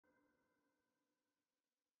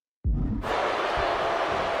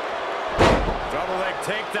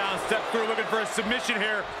takedown, step through, looking for a submission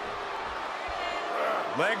here.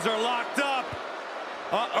 Legs are locked up.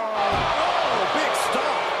 Oh, big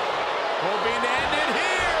stop. Hoping to end it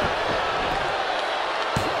here.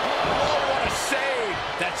 Oh, what a save.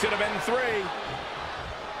 That should have been 3.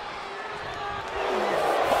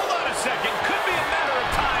 Hold on a second. Could be a matter of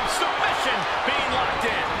time. Submission being locked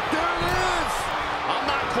in. There it is. I'm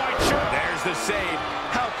not quite sure. There's the save.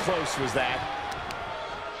 How close was that?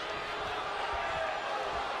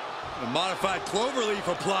 A modified cloverleaf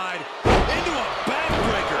applied into a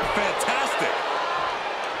backbreaker. Fantastic.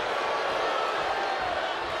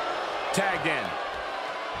 Tagged in.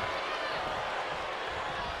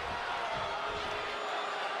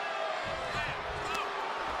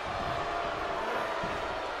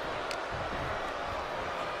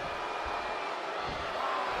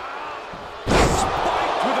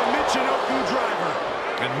 Spiked with a Michinoku driver.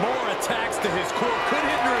 And more attacks to his core could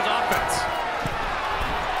hinder his offense.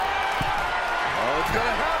 Oh, it's going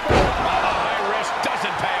to happen. High risk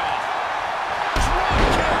doesn't pay off. Drop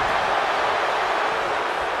kick.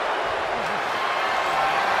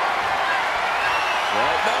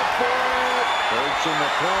 Right up for it. Hurts in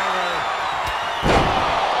the corner.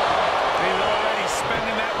 He's already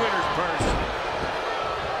spending that winner's purse.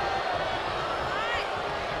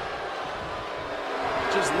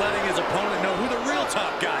 Just letting his opponent know who the real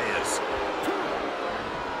top guy is.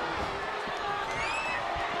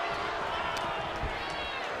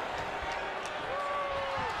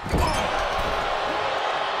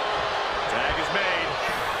 Tag is made.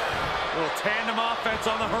 Little tandem offense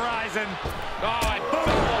on the horizon. Oh, and boom,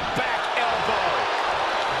 back elbow.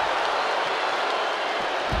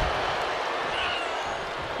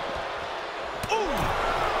 Ooh.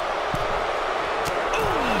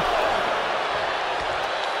 Ooh.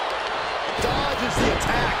 Dodges the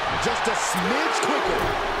attack just a smidge quicker.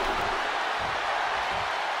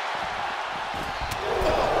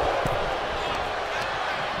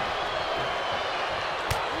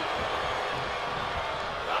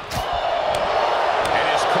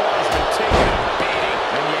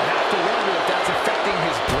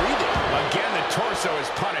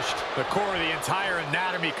 The core of the entire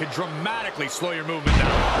anatomy could dramatically slow your movement down.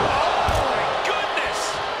 Oh, my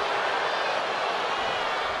goodness!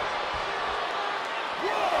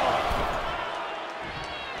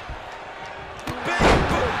 Big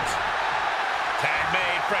boot! Tag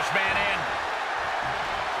made, fresh man in.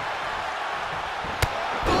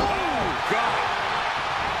 Oh, God!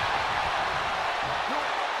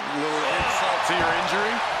 A little insult to your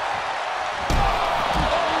injury.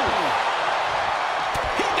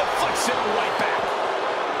 Sitting right back.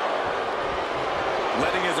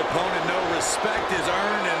 Letting his opponent know respect is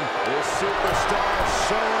earned, and this superstar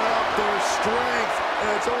showing up their strength. And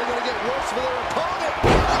it's only going to get worse for their opponent.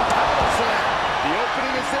 Power slam. The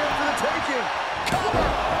opening is there for the taking. Cover.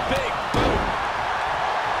 Big boot.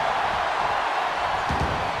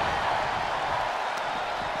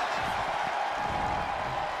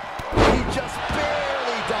 He just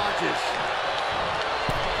barely dodges.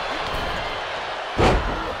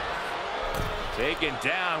 Taken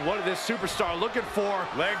down. What is this superstar looking for?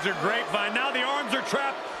 Legs are grapevine. Now the arms are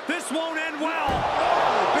trapped. This won't end well.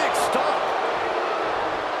 Oh, big stop.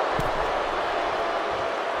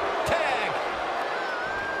 Tag.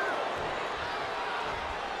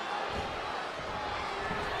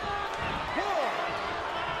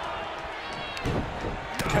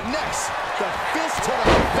 Connects the fist to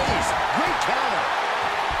the face. Great counter.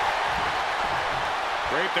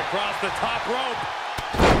 Draped across the top rope.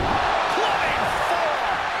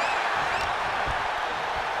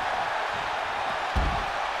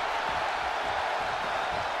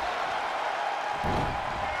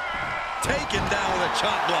 Taken down with a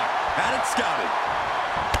chop block. Had it scouted.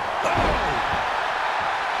 Oh!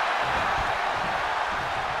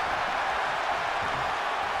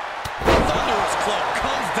 Thunderous club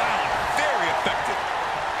comes down. Very effective.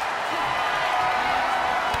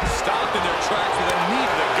 Stopped in their tracks with a knee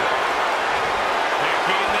to the gut.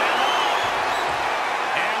 Picking them up.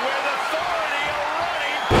 And with authority, a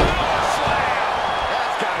running power slam.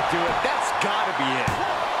 That's got to do it. That's got to be it.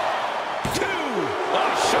 2.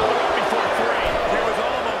 Shoulder up before 3. It was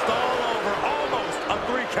almost all over. Almost a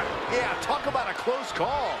 3 count. Yeah, talk about a close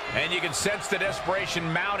call. And you can sense the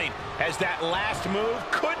desperation mounting as that last move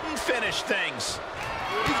couldn't finish things.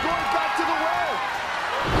 He's going back to the well.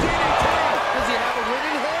 DDT. Does he have a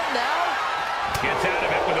winning hand now? Gets out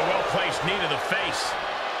of it with a well-placed knee to the face.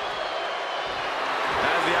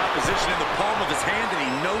 Has the opposition in the palm of his hand, and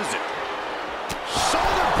he knows it.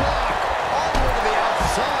 Shoulder block all the way to the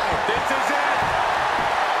outside. This is it.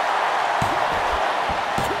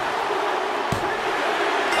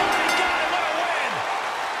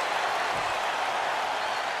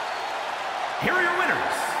 here are your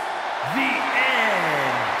winners, the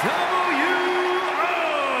NWO.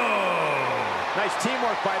 Nice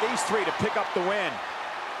teamwork by these three to pick up the win.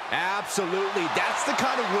 Absolutely. That's the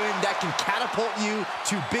kind of win that can catapult you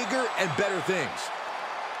to bigger and better things.